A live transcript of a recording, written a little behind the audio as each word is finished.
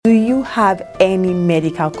Do you have any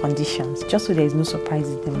medical conditions? Just so there is no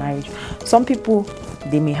surprises in marriage. Some people,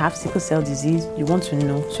 they may have sickle cell disease. You want to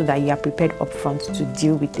know so that you are prepared upfront to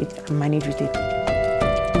deal with it and manage with it.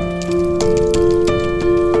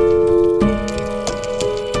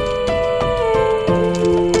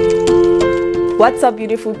 What's up,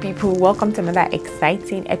 beautiful people? Welcome to another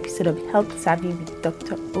exciting episode of Health Savvy with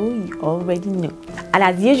Dr. O. You already know. And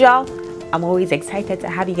as usual, I'm always excited to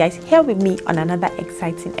have you guys here with me on another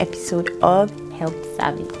exciting episode of Health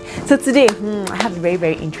Savvy. So today, I have a very,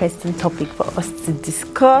 very interesting topic for us to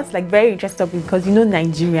discuss. Like, very interesting topic because you know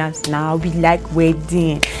Nigerians now, we like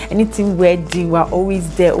wedding. Anything wedding, we're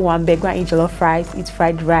always there. Oh, I'm begging, eat jollof rice, eat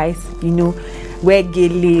fried rice, wear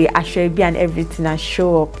gele, ashwebi and everything and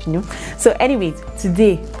show up, So anyways,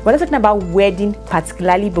 today, we're not talking about wedding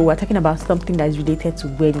particularly, but we're talking about something that is related to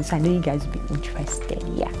wedding. So I know you guys will be interested,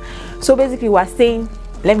 yeah. So basically, we're saying,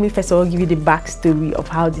 let me first of all give you the backstory of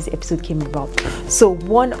how this episode came about. So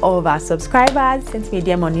one of our subscribers sent me a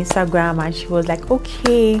DM on Instagram and she was like,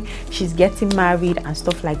 okay, she's getting married and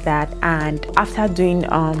stuff like that. And after doing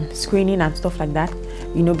screening and stuff like that,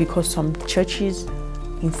 because some churches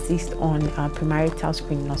insist on premarital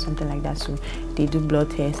screening or something like that, so they do blood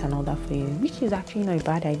tests and all that for you, which is actually not a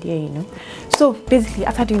bad idea, So basically,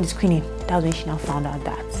 after doing the screening, that was when she now found out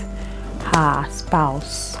that her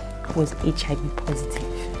spouse was HIV positive.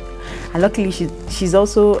 And luckily she's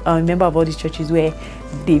also a member of all these churches where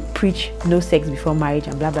they preach no sex before marriage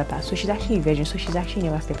and blah blah blah. So she's actually a virgin, so she's actually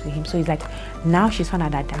never slept with him. So it's like, now she's found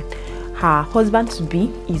out that her husband to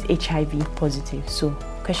be is HIV positive. So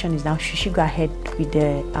question is now, should she go ahead with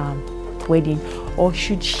the wedding or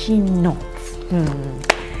should she not?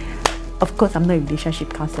 Of course, I'm not a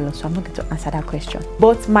relationship counselor, so I'm not going to answer that question.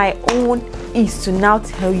 But my own is to now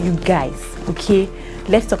tell you guys, okay,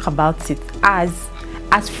 let's talk about it as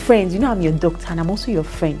friends. I'm your doctor and I'm also your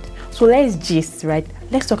friend. So let's gist, right?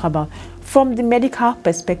 Let's talk about, from the medical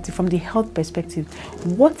perspective, from the health perspective,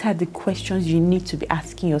 what are the questions you need to be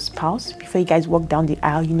asking your spouse before you guys walk down the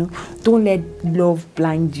aisle? Don't let love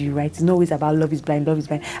blind you, right? It's not always about love is blind, love is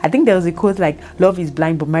blind. I think there was a quote like, love is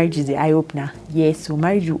blind, but marriage is the eye opener. Yes, so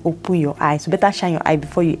marriage will open your eyes. So better shine your eye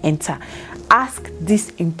before you enter. Ask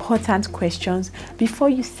these important questions before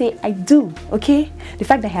you say I do, okay? The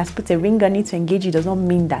fact that he has put a ring on it to engage you does not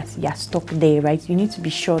mean that you're stuck there, right? You need to be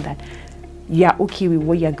sure that you're okay with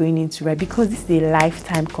what you're going into, right? Because this is a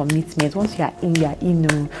lifetime commitment. Once you're in,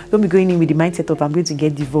 don't be going in with the mindset of I'm going to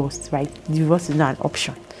get divorced, right? Divorce is not an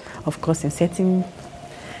option. Of course, in certain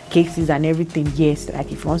cases and everything, yes,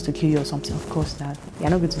 like if he wants to kill you or something, of course, that you're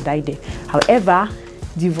not going to die there. However,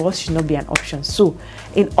 divorce should not be an option. So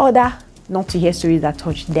in order not to hear stories that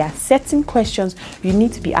touch, there are certain questions you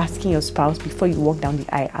need to be asking your spouse before you walk down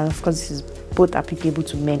the aisle. And of course, this is both applicable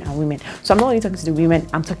to men and women. So I'm not only talking to the women,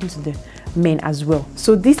 I'm talking to the men as well.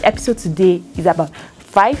 So this episode today is about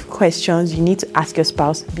 5 questions you need to ask your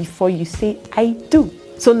spouse before you say I do.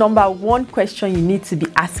 So number 1 question you need to be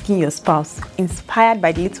asking your spouse, inspired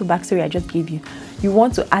by the little backstory I just gave you. You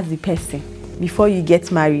want to ask the person before you get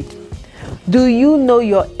married, do you know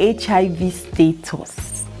your HIV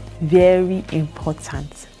status? Very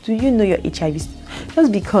important. Do you know your HIV status?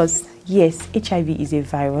 Just because, yes, HIV is a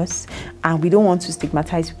virus and we don't want to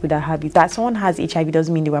stigmatize people that have it. That someone has HIV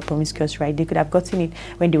doesn't mean they were promiscuous, right? They could have gotten it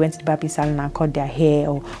when they went to the barbing salon and cut their hair,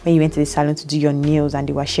 or when you went to the salon to do your nails and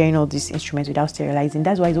they were sharing all these instruments without sterilizing.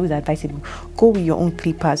 That's why it's always advisable, go with your own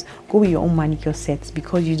clippers, go with your own manicure sets,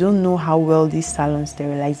 because you don't know how well these salons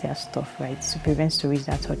sterilize their stuff, right? To prevent stories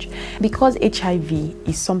that touch. Because HIV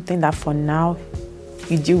is something that for now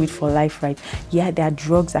you deal with for life, right? Yeah, there are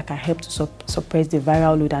drugs that can help to suppress the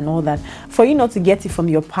viral load and all that. For you not to get it from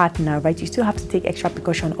your partner, right, you still have to take extra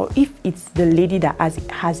precaution. Or if it's the lady that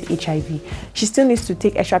has HIV, she still needs to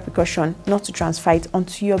take extra precaution not to transfer it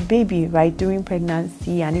onto your baby, right, during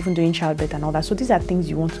pregnancy and even during childbirth and all that. So these are things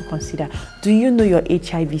you want to consider. Do you know your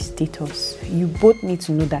HIV status? You both need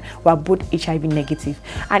to know that we are both HIV negative.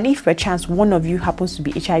 And if perchance one of you happens to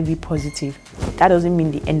be HIV positive, that doesn't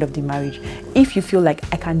mean the end of the marriage. If you feel like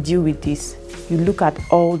I can deal with this, you look at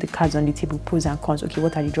all the cards on the table, pros and cons. Okay,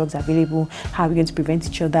 what are the drugs available? How are we going to prevent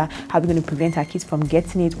each other? How are we going to prevent our kids from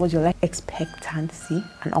getting it? What's your life expectancy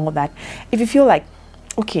and all that? If you feel like,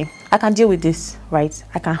 okay, I can deal with this, right?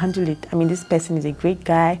 I can handle it. I mean, this person is a great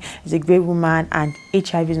guy, is a great woman, and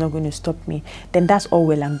HIV is not going to stop me. Then that's all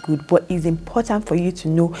well and good. But it's important for you to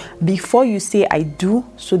know before you say I do,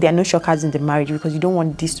 so there are no shockers in the marriage, because you don't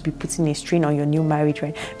want this to be putting a strain on your new marriage,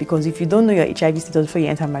 right? Because if you don't know your HIV status before you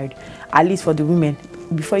enter marriage, at least for the women,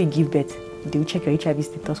 before you give birth, they will check your HIV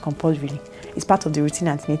status compulsorily. It's part of the routine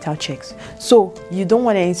antenatal checks. So you don't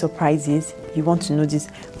want any surprises. You want to know this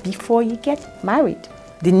before you get married.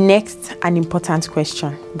 The next and important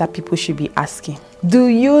question that people should be asking: do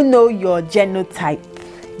you know your genotype?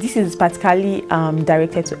 This is particularly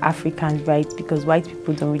directed to Africans, right? Because white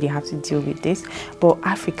people don't really have to deal with this. But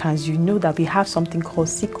Africans, you know that we have something called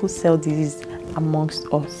sickle cell disease amongst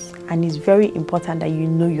us. And it's very important that you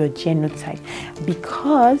know your genotype.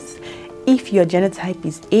 Because if your genotype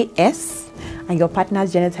is AS and your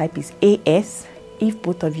partner's genotype is AS, if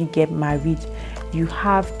both of you get married, you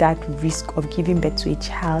have that risk of giving birth to a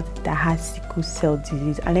child that has sickle cell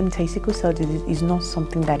disease. And let me tell you, sickle cell disease is not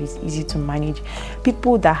something that is easy to manage.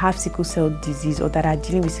 People that have sickle cell disease or that are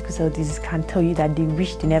dealing with sickle cell disease can tell you that they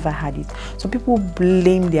wish they never had it. So people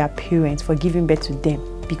blame their parents for giving birth to them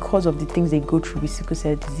because of the things they go through with sickle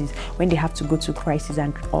cell disease, when they have to go to crisis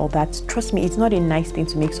and all that. Trust me, it's not a nice thing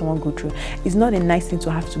to make someone go through. It's not a nice thing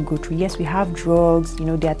to have to go through. Yes, we have drugs, there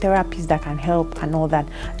are therapies that can help and all that.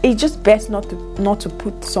 It's just best not to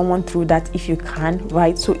put someone through that if you can,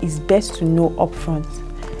 right? So it's best to know upfront.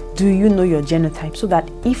 Do you know your genotype? So that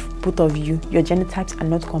if both of you, your genotypes are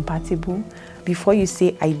not compatible, before you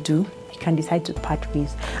say I do, you can decide to part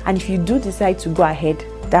ways. And if you do decide to go ahead,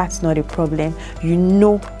 that's not a problem. You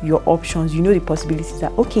know your options. You know the possibilities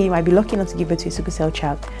that, okay, you might be lucky enough to give birth to a sickle cell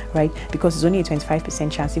child, right? Because it's only a 25%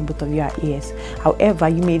 chance if both of you are AS. However,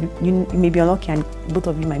 you may be unlucky and both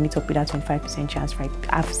of you might meet up with that 25% chance, right?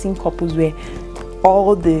 I've seen couples where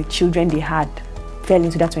all the children they had fell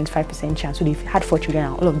into that 25% chance. So they've had 4 children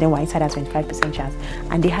and all of them were inside that 25% chance.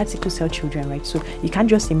 And they had sickle cell children, right? So you can't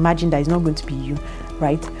just imagine that it's not going to be you,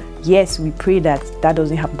 right? Yes, we pray that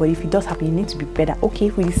doesn't happen, but if it does happen, you need to be better. Okay,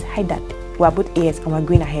 if we decide that we're both AS and we're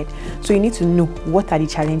going ahead, so you need to know what are the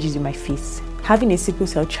challenges you might face. Having a sickle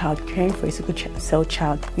cell child, caring for a sickle cell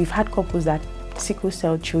child, we've had couples that sickle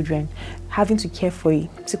cell children, having to care for a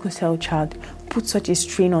sickle cell child put such a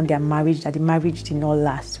strain on their marriage that the marriage did not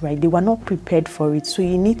last, right? They were not prepared for it. So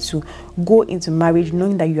you need to go into marriage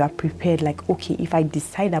knowing that you are prepared. Like, okay, if I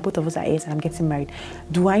decide that both of us are AS and I'm getting married,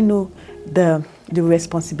 do I know the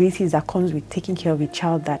responsibilities that comes with taking care of a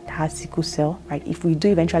child that has sickle cell, right? If we do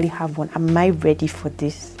eventually have one, am I ready for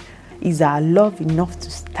this? Is our love enough to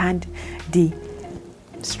stand the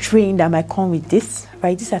strain that might come with this,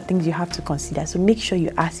 right? These are things you have to consider. So make sure you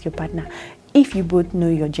ask your partner if you both know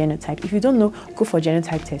your genotype. If you don't know, go for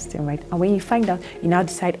genotype testing, right? And when you find out, you now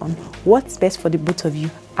decide on what's best for the both of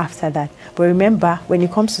you after that. But remember, when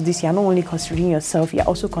it comes to this, you're not only considering yourself, you're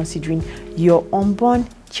also considering your unborn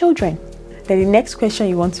children. Then the next question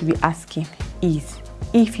you want to be asking is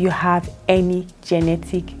if you have any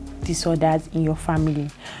genetic disorders in your family.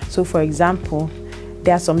 So for example,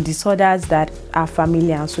 there are some disorders that are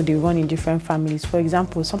familiar, so they run in different families. For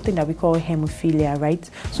example, something that we call hemophilia, right?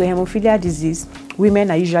 So hemophilia disease, women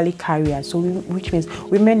are usually carriers, so which means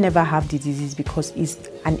women never have the disease because it's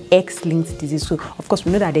an X-linked disease. So of course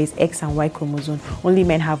we know that there is X and Y chromosome. Only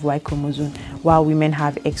men have Y chromosome, while women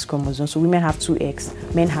have X chromosome. So women have 2 X,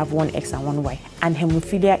 men have 1 X and 1 Y. And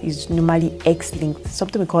hemophilia is normally X-linked,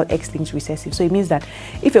 something we call X-linked recessive. So it means that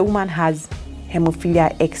if a woman has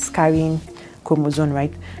hemophilia X carrying chromosome,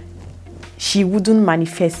 right, she wouldn't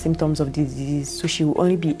manifest symptoms of the disease, so she will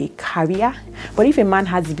only be a carrier. But if a man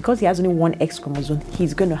has it, because he has only 1 X chromosome,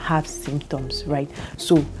 he's going to have symptoms, right?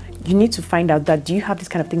 So you need to find out that, do you have these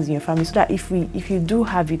kind of things in your family, so that if you do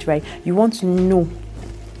have it, right, you want to know,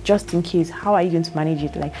 just in case, how are you going to manage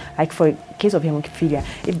it? Like for a case of hemophilia,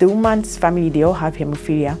 if the woman's family, they all have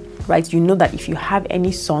hemophilia, right, you know that if you have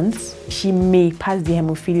any sons, she may pass the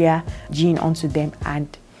hemophilia gene onto them,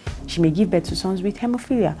 and she may give birth to sons with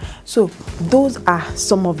hemophilia. So those are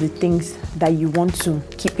some of the things that you want to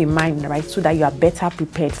keep in mind, right? So that you are better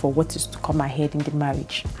prepared for what is to come ahead in the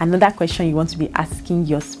marriage. Another question you want to be asking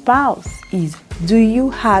your spouse is, do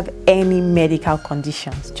you have any medical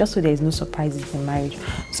conditions? Just so there is no surprises in marriage.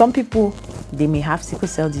 Some people, they may have sickle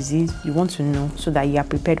cell disease. You want to know so that you are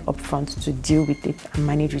prepared upfront to deal with it and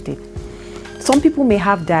manage with it. Some people may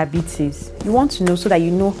have diabetes. You want to know so that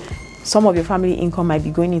you know some of your family income might be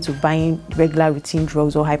going into buying regular routine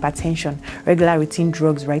drugs, or hypertension, regular routine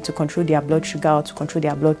drugs, right, to control their blood sugar or to control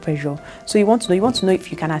their blood pressure. So you want to know if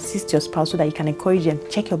you can assist your spouse so that you can encourage them,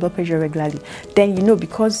 check your blood pressure regularly. Then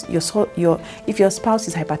because if your spouse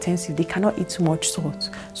is hypertensive, they cannot eat too much salt.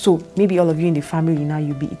 So maybe all of you in the family now,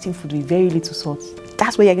 you'll be eating food with very little salt.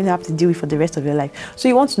 That's what you're going to have to deal with for the rest of your life. So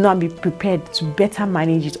you want to know and be prepared to better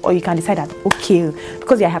manage it. Or you can decide that, okay,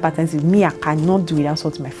 because you're hypertensive, I cannot do without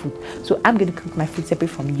salt in my food. So I'm going to cook my food separate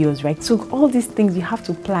from yours, right? So all these things you have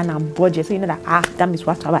to plan and budget. So you know that, that means we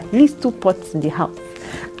have to have at least 2 pots in the house.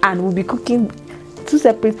 And we'll be cooking two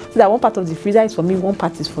separate, so that one part of the freezer is for me, one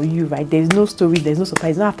part is for you, right? There's no story, there's no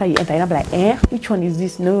surprise. Not after you enter, you're not like, which one is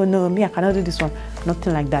this? No, me, I cannot do this one.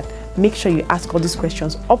 Nothing like that. Make sure you ask all these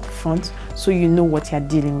questions up front so you know what you're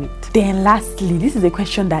dealing with. Then lastly, this is a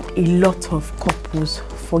question that a lot of couples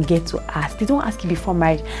forget to ask. They don't ask it before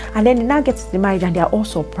marriage, and then they now get to the marriage and they are all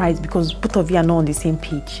surprised because both of you are not on the same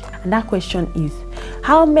page. And that question is,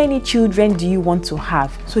 how many children do you want to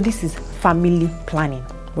have? So this is family planning,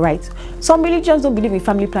 right? Some religions don't believe in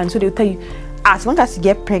family planning, so they'll tell you, as long as you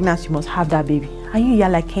get pregnant, you must have that baby. And you're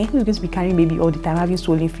like, hey, who's going to be carrying baby all the time, having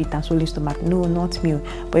swollen feet and swollen stomach? No, not me.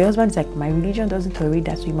 But your husband is like, my religion doesn't tolerate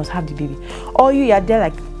that, so you must have the baby. Or you're there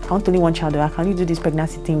like, I want only one child, or I can only do this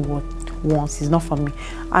pregnancy thing once, it's not for me.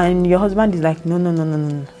 And your husband is like, no,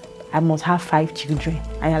 I must have 5 children.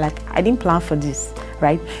 And you're like, I didn't plan for this,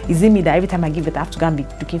 right? Is it me that every time I give it, I have to go and be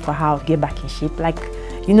looking for how to get back in shape? Like,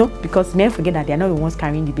 because men forget that they're not the ones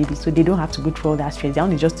carrying the baby, so they don't have to go through all that stress. They're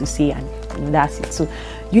only just to say, and that's it. So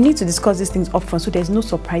you need to discuss these things up front so there's no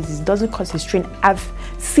surprises. It doesn't cause a strain. I've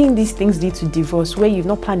seen these things lead to divorce, where you've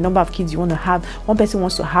not planned the number of kids you want to have. One person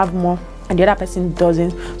wants to have more and the other person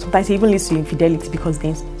doesn't. Sometimes it even leads to infidelity, because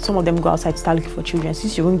then some of them go outside to start looking for children.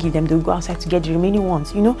 Since you won't give them, they'll go outside to get the remaining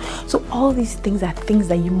ones, So all these things are things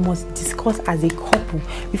that you must discuss as a couple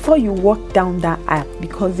before you walk down that aisle,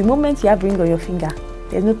 because the moment you have ring on your finger,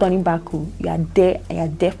 there's no turning back. You are there, and you're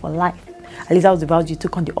there for life. At least that was the vows you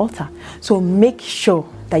took on the altar. So make sure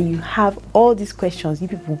that you have all these questions. You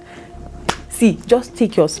people, see, just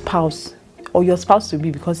take your spouse or your spouse to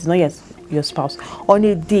be, because it's not yet your spouse, on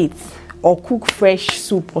a date, or cook fresh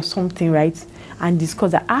soup or something, right? And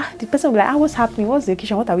discuss that. The person will be like, what's happening? What's the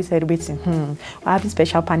occasion? What are we celebrating? We're having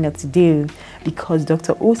special panel today because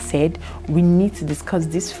Dr. O said we need to discuss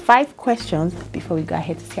these 5 questions before we go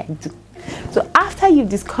ahead to say I do. So after you've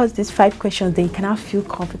discussed these 5 questions, then you can now feel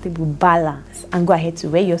comfortable, balance, and go ahead to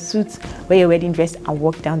wear your suit, wear your wedding dress, and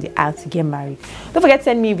walk down the aisle to get married. Don't forget to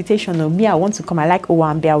send me an invitation. Me, I want to come. I like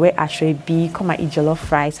Owambe. I wear Ashwebi. Come and eat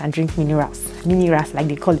jollof rice and drink minerals, like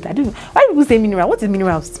they call it. I don't know why people say mineral. What is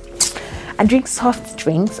minerals? And drink soft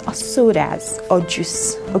drinks or sodas or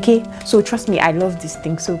juice. Okay, so trust me, I love this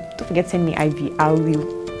thing. So don't forget to send me IV. I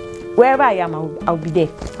will. Wherever I am, I'll be there.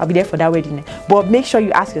 I'll be there for that wedding. But make sure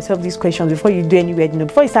you ask yourself these questions before you do any wedding.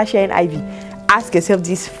 Before you start sharing IV, ask yourself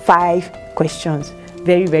these 5 questions.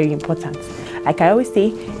 Very, very important. Like I always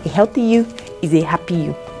say, a healthy you is a happy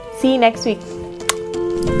you. See you next week.